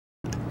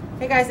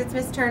Hey guys, it's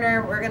Miss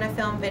Turner. We're going to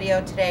film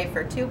video today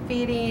for tube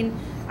feeding,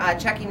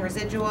 checking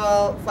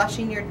residual,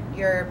 flushing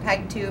your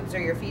PEG tubes or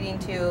your feeding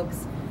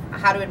tubes,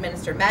 how to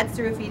administer meds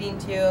through a feeding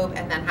tube,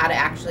 and then how to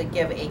actually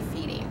give a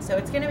feeding. So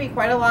it's going to be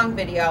quite a long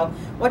video.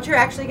 What you're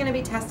actually going to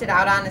be tested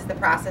out on is the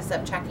process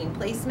of checking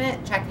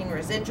placement, checking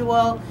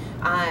residual,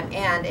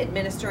 and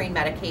administering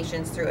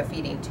medications through a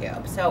feeding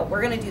tube. So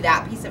we're going to do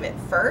that piece of it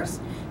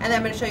first, and then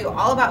I'm going to show you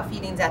all about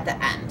feedings at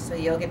the end. So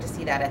you'll get to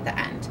see that at the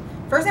end.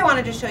 First, I want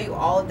to just show you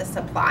all of the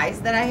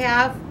supplies that I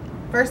have.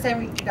 First,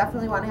 you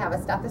definitely want to have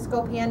a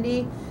stethoscope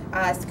handy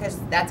because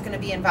that's going to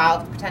be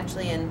involved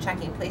potentially in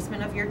checking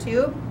placement of your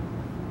tube.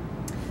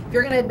 If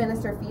you're going to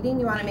administer feeding,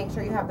 you want to make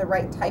sure you have the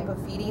right type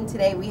of feeding.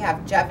 Today we have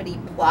Jevity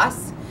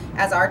Plus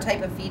as our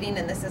type of feeding,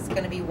 and this is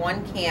going to be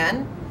 1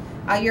 can.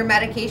 Your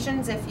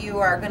medications, if you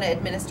are going to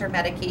administer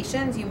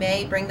medications, you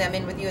may bring them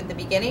in with you at the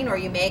beginning, or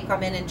you may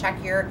come in and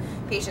check your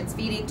patient's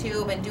feeding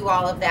tube and do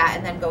all of that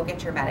and then go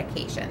get your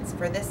medications.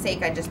 For this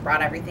sake, I just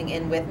brought everything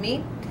in with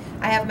me.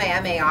 I have my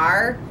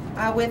MAR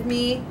with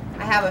me.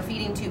 I have a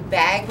feeding tube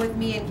bag with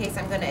me in case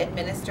I'm going to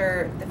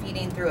administer the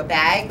feeding through a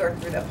bag or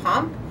through the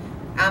pump.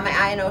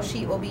 My INO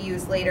sheet will be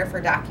used later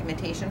for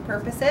documentation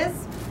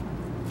purposes.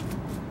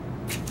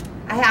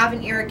 I have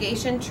an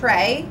irrigation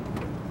tray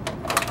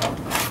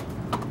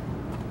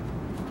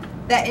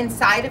that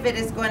inside of it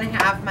is going to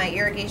have my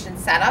irrigation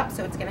setup.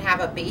 So it's going to have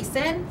a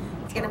basin.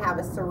 It's going to have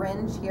a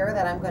syringe here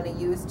that I'm going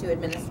to use to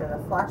administer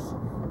the flush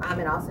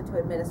and also to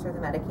administer the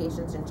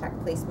medications and check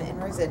placement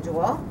and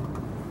residual.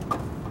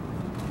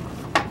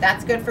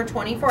 That's good for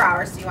 24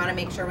 hours, so you want to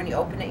make sure when you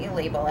open it, you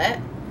label it.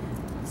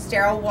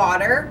 Sterile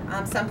water.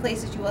 Some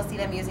places you will see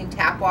them using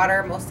tap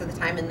water. Most of the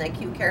time in the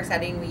acute care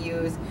setting we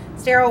use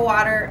sterile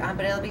water,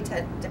 but it'll be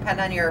depend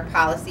on your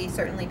policy.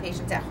 Certainly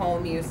patients at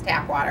home use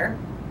tap water.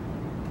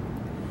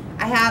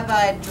 I have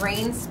a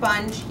drain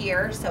sponge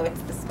here, so it's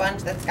the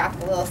sponge that's got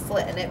the little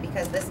slit in it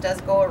because this does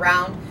go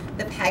around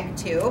the PEG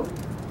tube.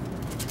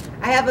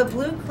 I have a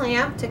blue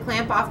clamp to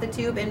clamp off the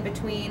tube in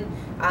between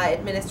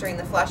administering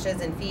the flushes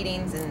and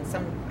feedings and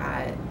some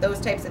those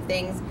types of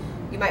things.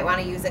 You might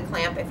want to use a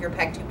clamp if your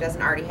PEG tube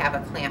doesn't already have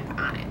a clamp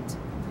on it.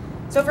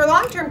 So for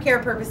long-term care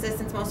purposes,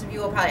 since most of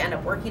you will probably end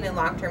up working in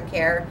long-term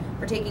care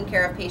for taking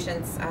care of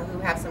patients who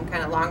have some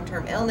kind of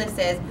long-term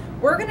illnesses,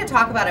 we're going to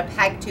talk about a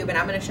PEG tube, and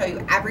I'm going to show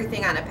you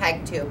everything on a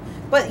PEG tube.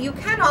 But you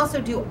can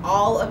also do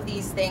all of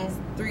these things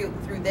through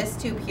this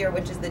tube here,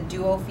 which is the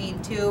duo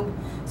feed tube.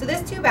 So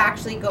this tube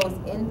actually goes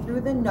in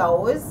through the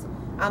nose.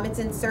 It's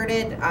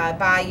inserted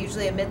by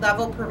usually a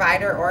mid-level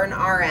provider or an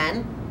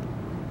RN,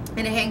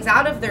 and it hangs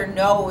out of their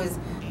nose.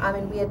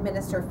 And we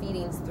administer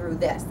feedings through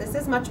this. This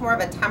is much more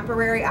of a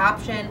temporary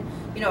option,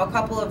 you know, a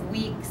couple of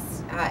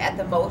weeks at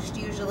the most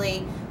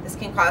usually. This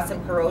can cause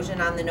some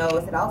corrosion on the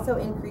nose. It also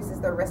increases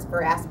the risk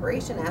for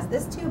aspiration. As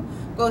this tube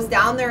goes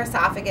down their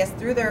esophagus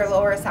through their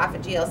lower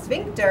esophageal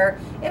sphincter,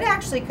 it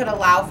actually could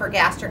allow for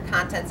gastric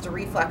contents to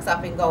reflux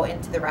up and go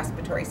into the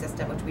respiratory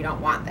system, which we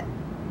don't want that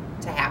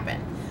to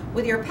happen.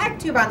 With your PEG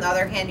tube, on the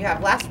other hand, you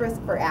have less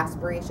risk for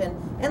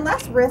aspiration and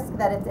less risk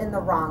that it's in the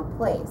wrong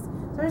place.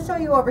 So I'm going to show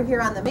you over here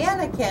on the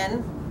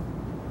mannequin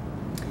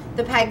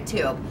the PEG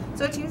tube.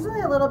 So it's usually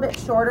a little bit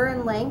shorter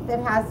in length. It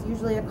has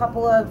usually a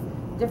couple of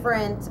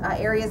different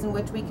areas in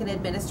which we can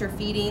administer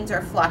feedings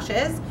or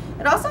flushes.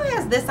 It also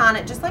has this on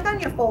it, just like on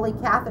your Foley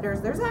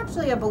catheters. There's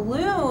actually a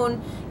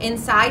balloon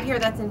inside here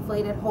that's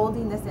inflated,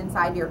 holding this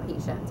inside your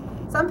patient.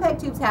 Some PEG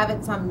tubes have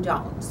it, some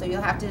don't. So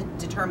you'll have to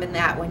determine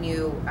that when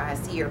you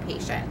see your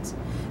patient.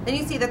 Then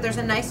you see that there's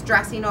a nice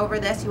dressing over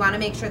this. You want to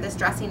make sure this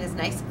dressing is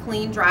nice,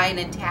 clean, dry, and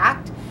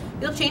intact.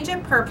 You'll change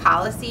it per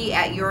policy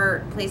at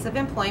your place of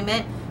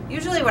employment.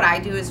 Usually what I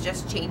do is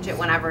just change it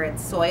whenever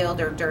it's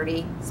soiled or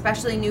dirty.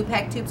 Especially new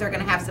PEG tubes are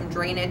going to have some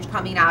drainage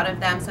coming out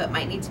of them, so it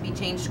might need to be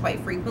changed quite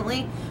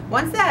frequently.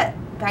 Once that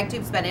PEG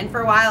tube's been in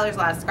for a while, there's a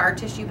lot of scar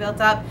tissue built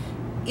up.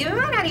 You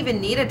might not even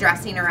need a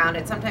dressing around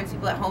it. Sometimes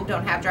people at home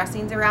don't have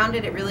dressings around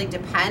it. It really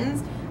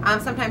depends.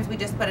 Sometimes we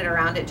just put it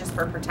around it just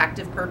for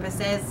protective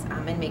purposes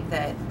and make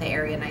the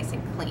area nice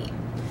and clean.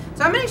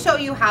 So I'm going to show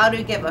you how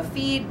to give a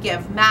feed, give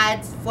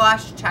meds,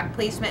 flush, check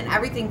placement, and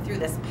everything through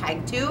this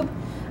PEG tube.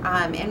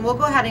 And we'll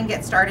go ahead and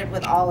get started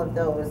with all of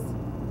those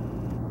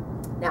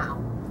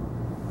now.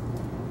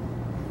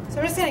 So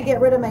I'm just going to get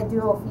rid of my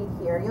duo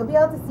feed here. You'll be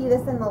able to see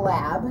this in the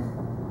lab.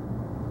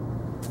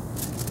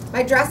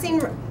 My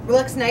dressing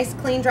looks nice,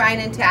 clean, dry,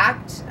 and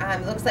intact.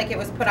 It looks like it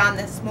was put on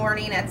this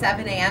morning at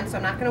 7 a.m., so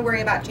I'm not going to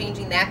worry about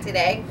changing that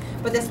today.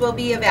 But this will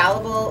be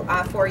available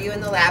for you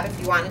in the lab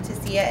if you wanted to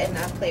see it and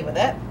play with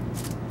it.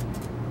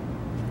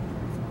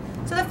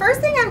 So the first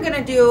thing I'm going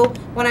to do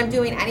when I'm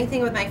doing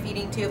anything with my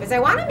feeding tube is I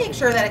want to make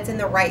sure that it's in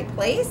the right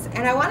place,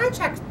 and I want to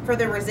check for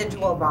the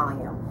residual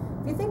volume.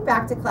 If you think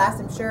back to class,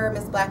 I'm sure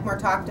Ms. Blackmore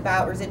talked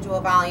about residual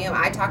volume.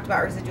 I talked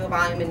about residual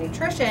volume in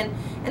nutrition,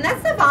 and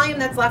that's the volume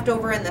that's left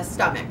over in the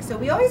stomach. So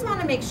we always want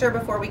to make sure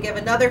before we give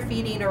another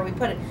feeding or we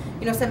put,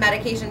 you know, some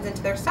medications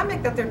into their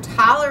stomach that they're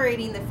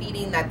tolerating the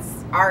feeding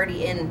that's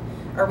already in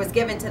or was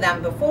given to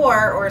them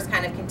before or is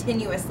kind of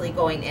continuously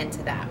going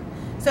into them.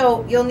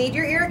 So you'll need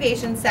your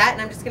irrigation set,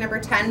 and I'm just going to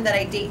pretend that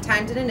I date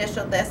timed and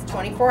initialed this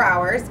 24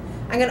 hours.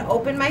 I'm going to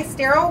open my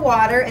sterile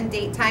water and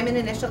date time and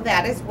initial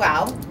that as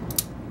well.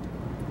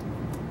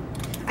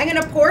 I'm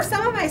going to pour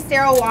some of my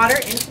sterile water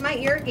into my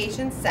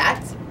irrigation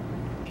set.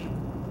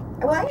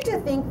 I want you to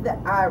think that,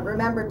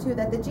 remember too,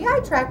 that the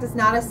GI tract is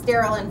not a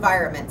sterile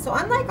environment. So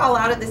unlike a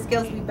lot of the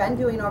skills we've been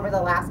doing over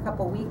the last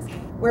couple weeks,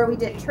 where we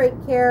did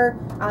trach care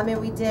and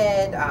we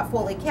did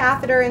Foley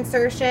catheter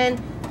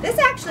insertion, this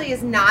actually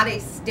is not a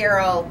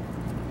sterile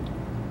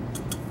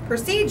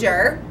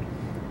procedure.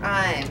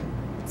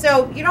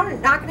 So you're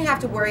not going to have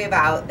to worry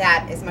about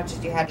that as much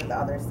as you had with the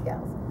other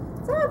skills.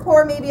 So I'm going to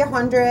pour maybe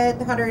 100,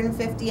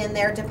 150 in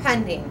there,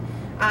 depending.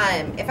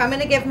 If I'm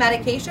going to give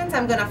medications,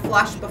 I'm going to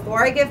flush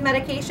before I give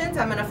medications.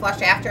 I'm going to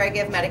flush after I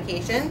give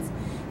medications.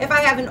 If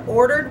I have an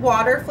ordered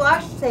water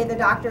flush, say the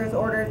doctor has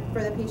ordered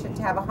for the patient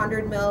to have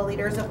 100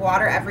 milliliters of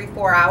water every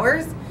 4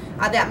 hours,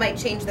 that might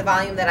change the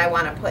volume that I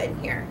want to put in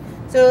here.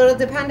 So it'll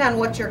depend on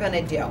what you're going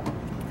to do.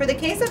 For the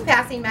case of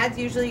passing meds,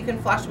 usually you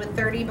can flush with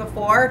 30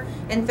 before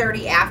and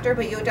 30 after,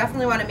 but you'll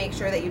definitely want to make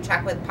sure that you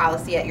check with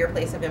policy at your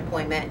place of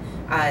employment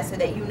so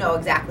that you know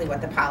exactly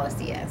what the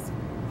policy is.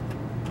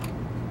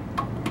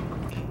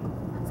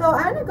 So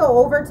I'm going to go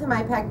over to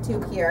my PEG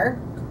tube here.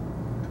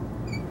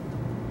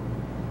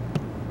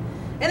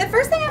 And the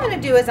first thing I'm going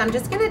to do is I'm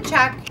just going to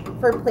check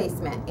for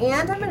placement,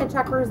 and I'm going to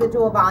check for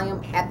residual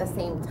volume at the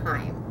same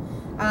time.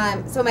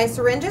 So my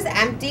syringe is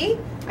empty.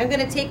 I'm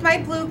going to take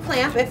my blue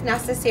clamp if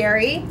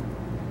necessary.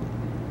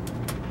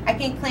 I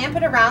can clamp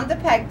it around the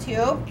PEG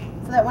tube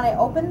so that when I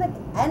open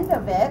the end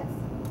of it,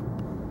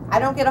 I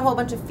don't get a whole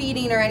bunch of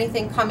feeding or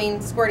anything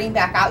squirting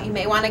back out. You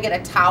may want to get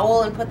a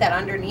towel and put that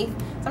underneath.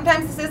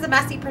 Sometimes this is a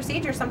messy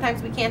procedure.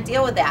 Sometimes we can't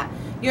deal with that.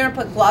 You're going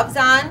to put gloves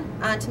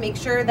on to make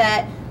sure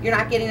that you're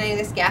not getting any of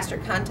this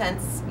gastric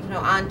contents,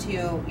 onto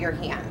your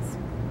hands.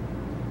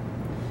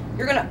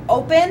 You're going to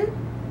open,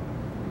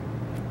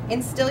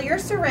 instill your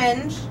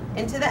syringe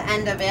into the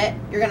end of it.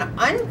 You're going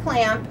to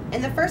unclamp,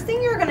 and the first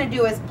thing you're going to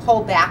do is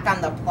pull back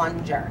on the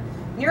plunger.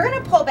 And you're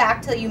going to pull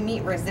back till you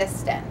meet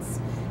resistance.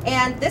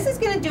 And this is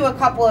going to do a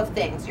couple of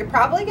things. You're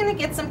probably going to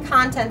get some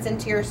contents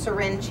into your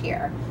syringe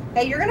here.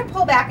 Okay, you're going to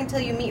pull back until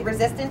you meet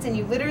resistance, and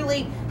you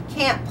literally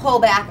can't pull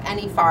back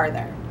any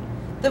farther.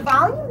 The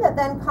volume that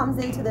then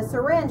comes into the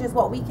syringe is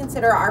what we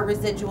consider our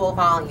residual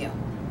volume.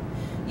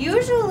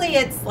 Usually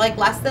it's like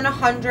less than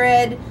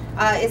 100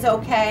 is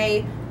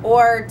okay,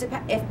 or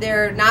if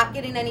they're not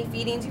getting any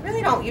feedings, you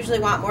really don't usually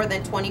want more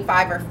than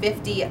 25 or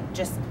 50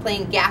 just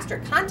plain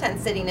gastric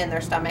content sitting in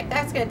their stomach.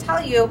 That's going to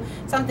tell you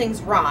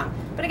something's wrong.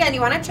 But again,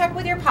 you want to check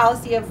with your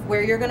policy of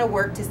where you're going to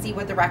work to see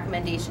what the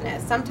recommendation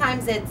is.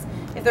 Sometimes it's,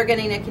 if they're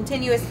getting a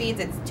continuous feed,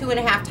 it's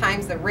 2.5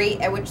 times the rate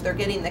at which they're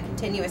getting the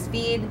continuous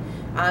feed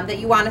that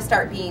you want to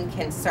start being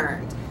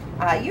concerned.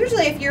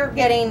 Usually if you're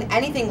getting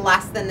anything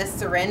less than this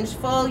syringe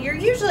full, you're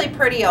usually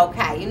pretty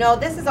okay.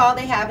 This is all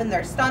they have in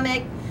their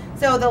stomach.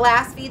 So the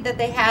last feed that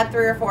they had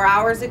 3 or 4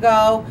 hours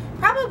ago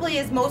probably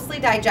is mostly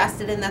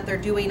digested and that they're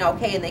doing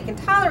okay, and they can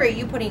tolerate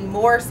you putting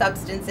more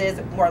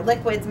substances, more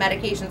liquids,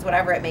 medications,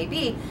 whatever it may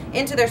be,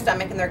 into their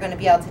stomach, and they're going to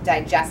be able to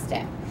digest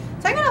it.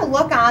 So I'm going to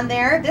look on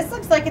there. This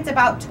looks like it's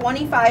about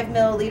 25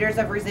 milliliters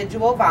of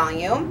residual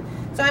volume.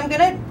 So I'm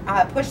going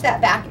to push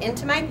that back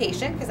into my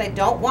patient because I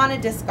don't want to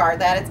discard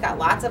that. It's got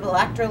lots of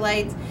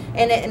electrolytes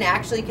in it and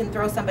actually can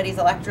throw somebody's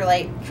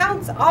electrolyte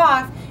counts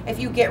off if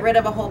you get rid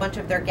of a whole bunch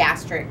of their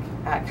gastric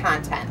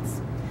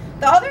contents.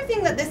 The other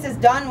thing that this has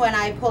done when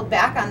I pulled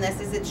back on this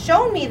is it's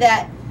shown me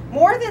that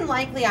more than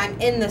likely I'm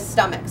in the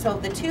stomach. So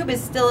the tube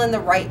is still in the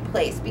right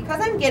place. Because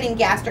I'm getting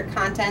gastric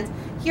contents,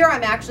 here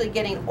I'm actually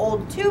getting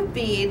old tube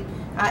feed.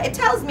 It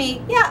tells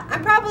me, yeah,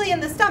 I'm probably in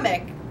the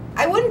stomach.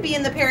 I wouldn't be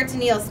in the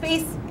peritoneal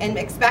space and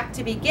expect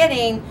to be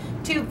getting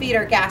tube feed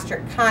or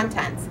gastric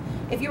contents.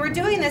 If you were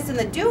doing this in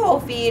the duo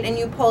feed and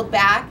you pulled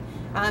back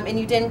and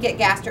you didn't get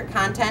gastric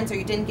contents or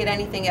you didn't get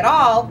anything at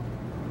all,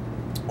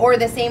 or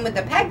the same with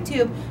the PEG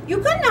tube, you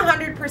couldn't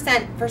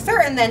 100% for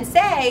certain then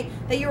say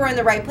that you were in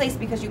the right place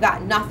because you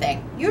got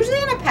nothing.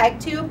 Usually in a PEG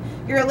tube,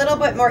 you're a little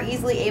bit more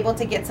easily able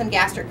to get some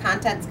gastric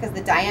contents because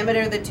the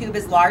diameter of the tube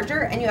is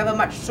larger and you have a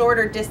much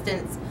shorter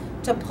distance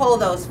to pull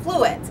those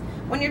fluids.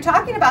 When you're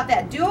talking about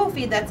that duo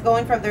feed that's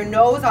going from their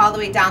nose all the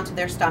way down to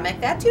their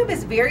stomach, that tube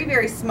is very,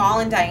 very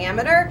small in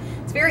diameter.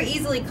 It's very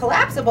easily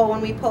collapsible.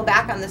 When we pull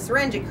back on the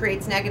syringe, it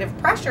creates negative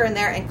pressure in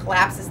there and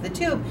collapses the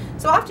tube.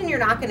 So often you're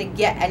not going to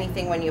get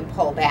anything when you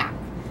pull back.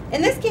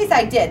 In this case,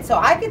 I did. So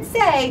I could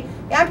say,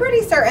 yeah, I'm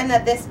pretty certain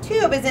that this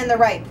tube is in the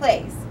right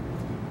place.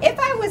 If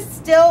I was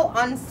still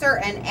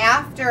uncertain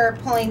after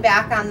pulling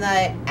back on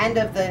the end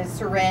of the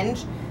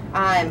syringe,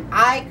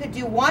 I could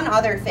do one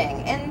other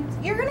thing. And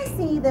you're going to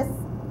see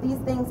these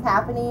things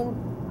happening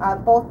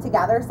both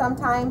together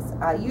sometimes.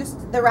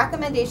 The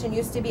recommendation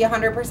used to be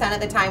 100% of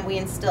the time we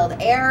instilled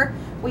air,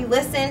 we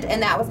listened, and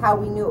that was how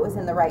we knew it was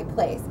in the right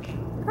place.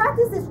 The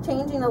practice is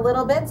changing a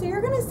little bit, so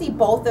you're going to see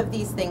both of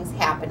these things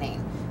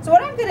happening. So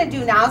what I'm going to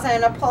do now is I'm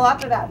going to pull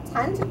up about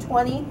 10 to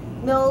 20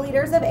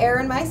 milliliters of air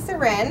in my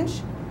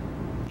syringe.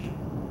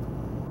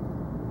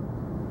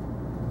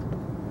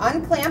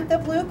 unclamp the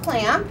blue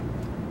clamp.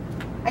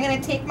 I'm going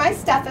to take my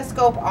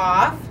stethoscope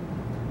off,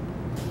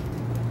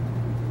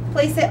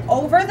 place it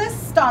over the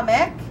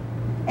stomach,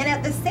 and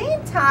at the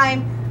same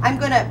time, I'm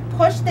going to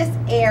push this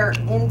air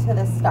into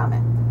the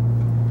stomach.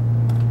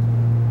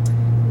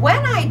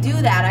 When I do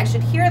that, I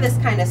should hear this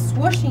kind of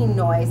swooshing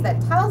noise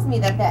that tells me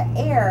that that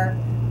air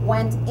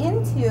went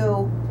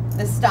into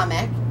the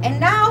stomach, and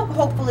now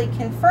hopefully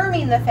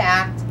confirming the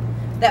fact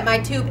that my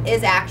tube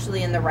is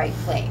actually in the right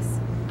place.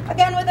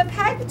 Again, with a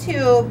PEG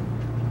tube,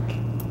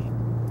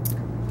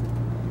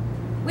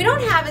 we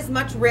don't have as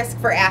much risk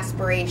for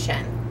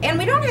aspiration, and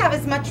we don't have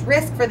as much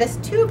risk for this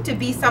tube to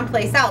be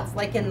someplace else,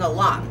 like in the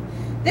lung.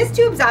 This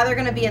tube's either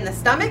going to be in the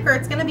stomach or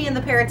it's going to be in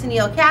the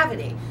peritoneal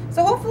cavity.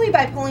 So hopefully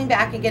by pulling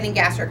back and getting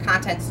gastric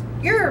contents,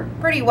 you're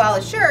pretty well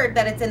assured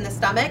that it's in the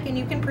stomach, and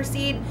you can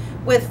proceed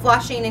with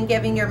flushing and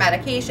giving your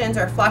medications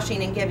or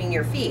flushing and giving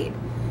your feed.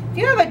 If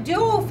you have a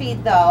dual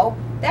feed though,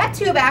 that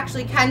tube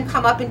actually can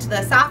come up into the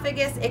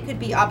esophagus. It could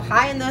be up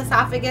high in the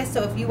esophagus,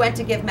 so if you went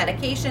to give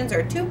medications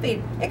or tube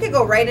feed, it could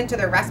go right into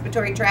their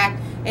respiratory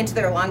tract, into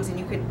their lungs, and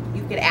you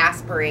could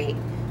aspirate.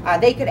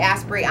 They could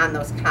aspirate on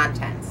those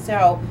contents.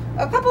 So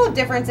a couple of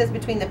differences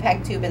between the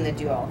PEG tube and the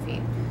dual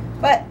feed.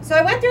 So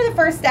I went through the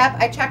first step.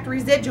 I checked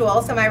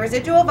residual. So my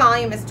residual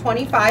volume is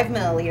 25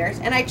 milliliters,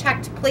 and I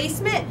checked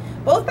placement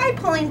both by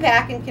pulling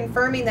back and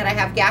confirming that I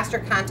have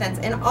gastric contents,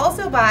 and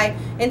also by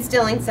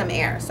instilling some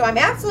air. So I'm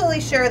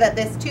absolutely sure that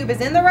this tube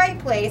is in the right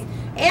place,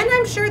 and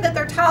I'm sure that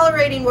they're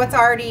tolerating what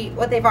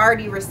they've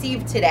already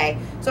received today.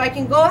 So I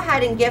can go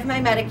ahead and give my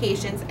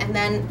medications and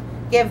then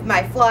give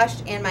my flush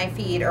and my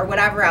feed or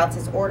whatever else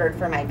is ordered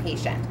for my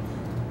patient.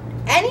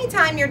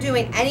 Anytime you're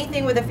doing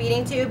anything with a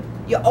feeding tube,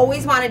 you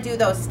always want to do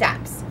those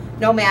steps,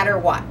 no matter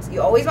what.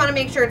 You always want to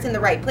make sure it's in the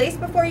right place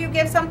before you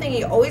give something.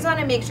 You always want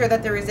to make sure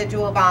that the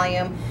residual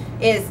volume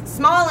is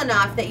small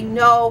enough that you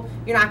know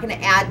you're not going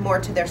to add more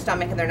to their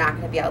stomach and they're not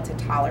going to be able to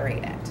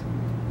tolerate it.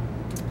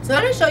 So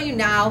I'm going to show you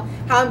now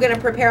how I'm going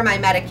to prepare my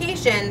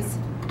medications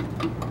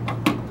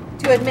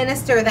to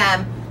administer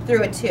them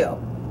through a tube.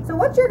 So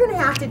what you're going to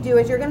have to do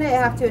is you're going to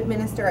have to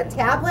administer a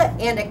tablet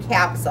and a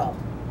capsule.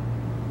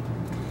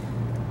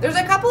 There's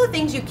a couple of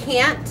things you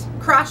can't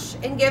crush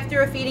and give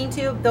through a feeding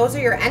tube. Those are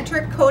your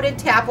enteric coated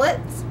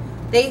tablets.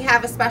 They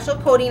have a special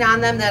coating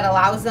on them that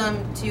allows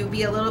them to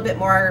be a little bit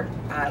more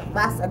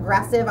less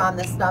aggressive on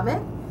the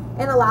stomach,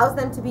 and allows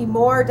them to be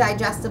more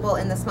digestible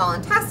in the small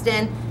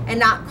intestine and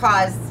not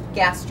cause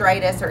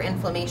gastritis or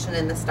inflammation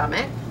in the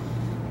stomach.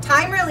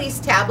 Time release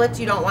tablets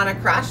you don't want to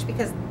crush,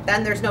 because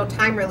then there's no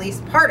time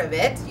release part of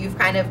it. You've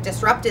kind of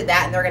disrupted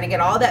that, and they're going to get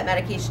all that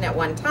medication at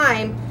one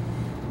time.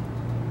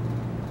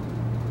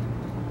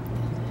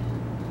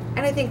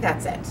 And I think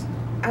that's it.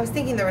 I was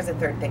thinking there was a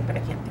third thing, but I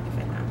can't think of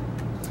it now.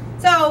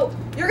 So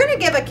you're going to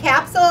give a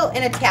capsule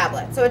and a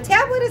tablet. So a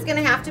tablet is going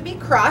to have to be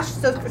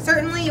crushed. So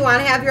certainly you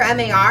want to have your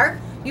MAR.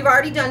 You've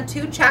already done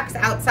 2 checks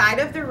outside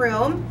of the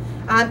room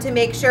to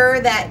make sure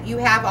that you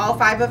have all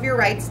 5 of your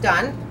rights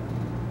done.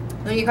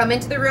 When you come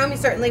into the room, you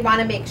certainly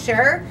want to make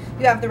sure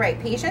you have the right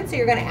patient. So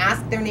you're going to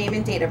ask their name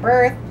and date of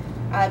birth.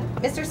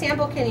 Mr.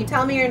 Sample, can you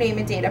tell me your name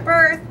and date of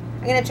birth?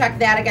 I'm going to check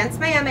that against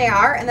my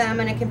MAR, and then I'm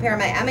going to compare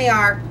my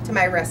MAR to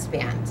my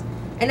wristband.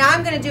 And now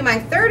I'm going to do my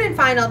third and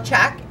final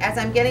check as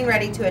I'm getting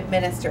ready to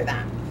administer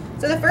them.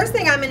 So the first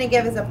thing I'm going to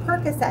give is a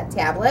Percocet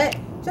tablet.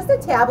 Just a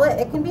tablet.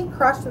 It can be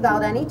crushed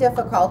without any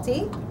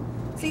difficulty.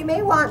 So you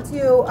may want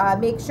to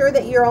make sure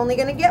that you're only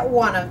going to get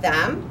 1 of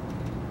them.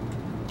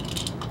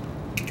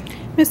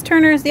 Ms.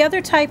 Turner, is the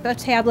other type of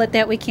tablet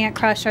that we can't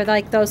crush are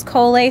like those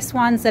Colace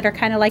ones that are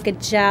kind of like a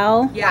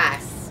gel?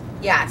 Yes.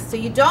 Yes, so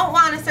you don't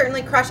want to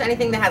certainly crush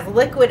anything that has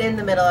liquid in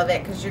the middle of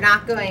it, because you're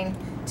not going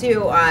to,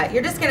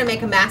 you're just going to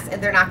make a mess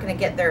and they're not going to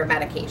get their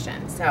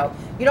medication. So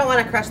you don't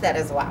want to crush that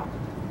as well.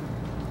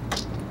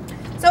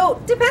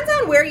 So depends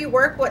on where you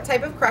work, what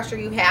type of crusher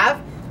you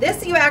have.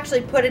 This, you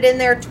actually put it in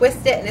there,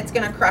 twist it, and it's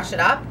going to crush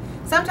it up.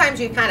 Sometimes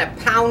you kind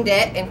of pound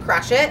it and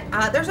crush it.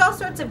 There's all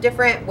sorts of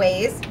different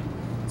ways.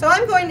 So all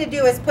I'm going to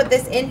do is put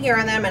this in here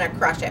and then I'm going to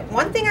crush it.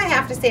 One thing I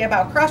have to say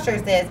about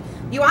crushers is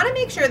you want to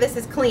make sure this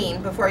is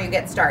clean before you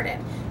get started.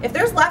 If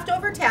there's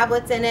leftover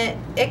tablets in it,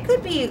 it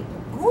could be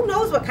who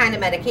knows what kind of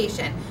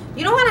medication.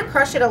 You don't want to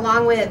crush it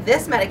along with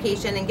this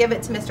medication and give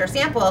it to Mr.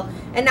 Sample,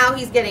 and now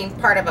he's getting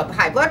part of a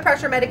high blood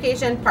pressure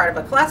medication, part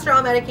of a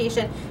cholesterol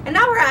medication, and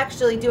now we're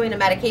actually doing a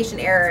medication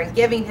error and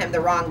giving him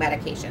the wrong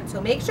medication. So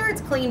make sure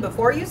it's clean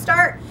before you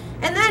start,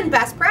 and then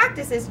best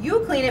practice is you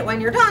clean it when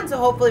you're done, so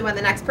hopefully when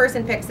the next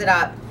person picks it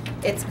up,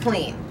 it's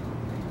clean.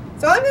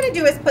 So all I'm going to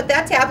do is put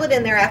that tablet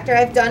in there after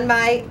I've done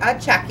my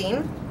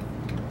checking.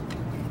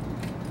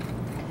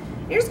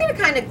 You're just going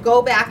to kind of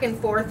go back and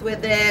forth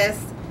with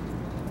this.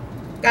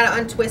 Got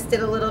to untwist it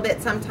a little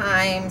bit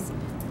sometimes,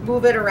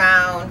 move it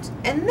around,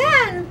 and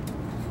then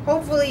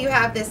hopefully you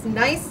have this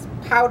nice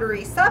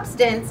powdery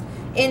substance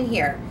in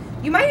here.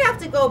 You might have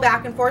to go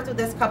back and forth with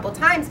this a couple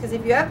times, because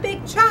if you have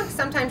big chunks,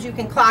 sometimes you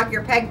can clog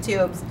your PEG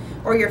tubes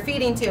or your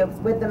feeding tubes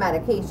with the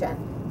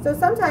medication. So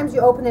sometimes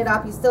you open it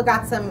up, you still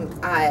got some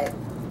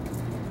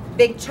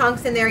big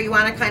chunks in there, you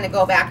want to kind of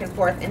go back and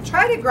forth and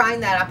try to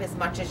grind that up as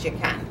much as you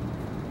can.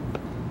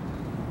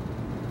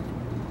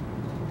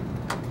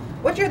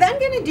 What you're then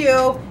going to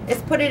do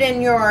is put it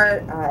in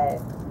your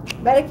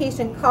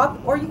medication cup,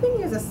 or you can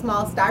use a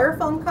small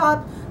styrofoam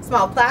cup,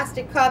 small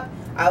plastic cup,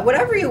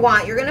 whatever you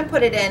want. You're going to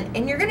put it in,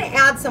 and you're going to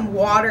add some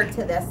water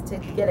to this to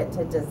get it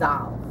to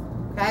dissolve.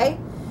 Okay,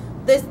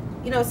 this,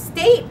 you know,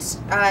 state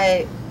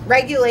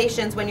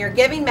regulations when you're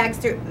giving meds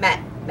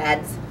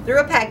through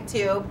a PEG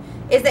tube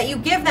is that you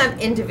give them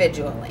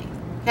individually.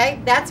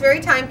 Okay, that's very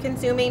time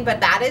consuming, but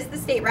that is the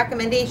state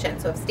recommendation.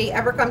 So if state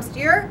ever comes to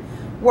your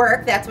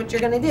work, that's what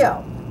you're going to do.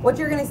 What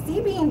you're going to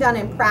see being done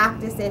in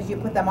practice is you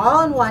put them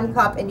all in one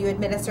cup and you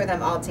administer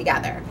them all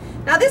together.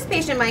 Now this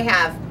patient might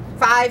have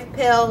 5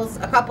 pills,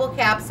 a couple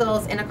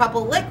capsules, and a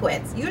couple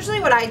liquids. Usually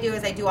what I do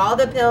is I do all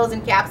the pills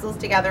and capsules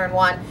together in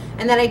one,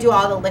 and then I do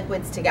all the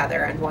liquids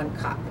together in one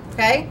cup.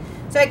 Okay,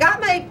 so I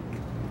got my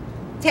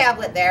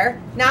tablet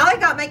there. Now I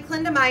got my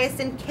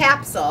clindamycin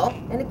capsule,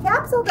 and the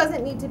capsule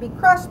doesn't need to be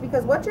crushed,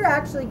 because what you're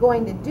actually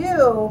going to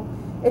do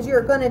is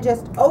you're going to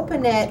just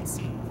open it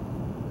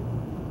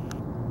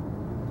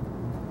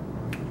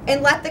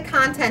and let the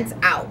contents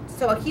out.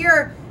 So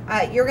here,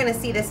 you're going to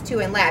see this too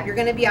in lab. You're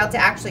going to be able to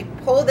actually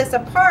pull this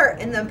apart,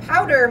 and the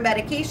powder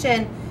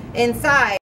medication inside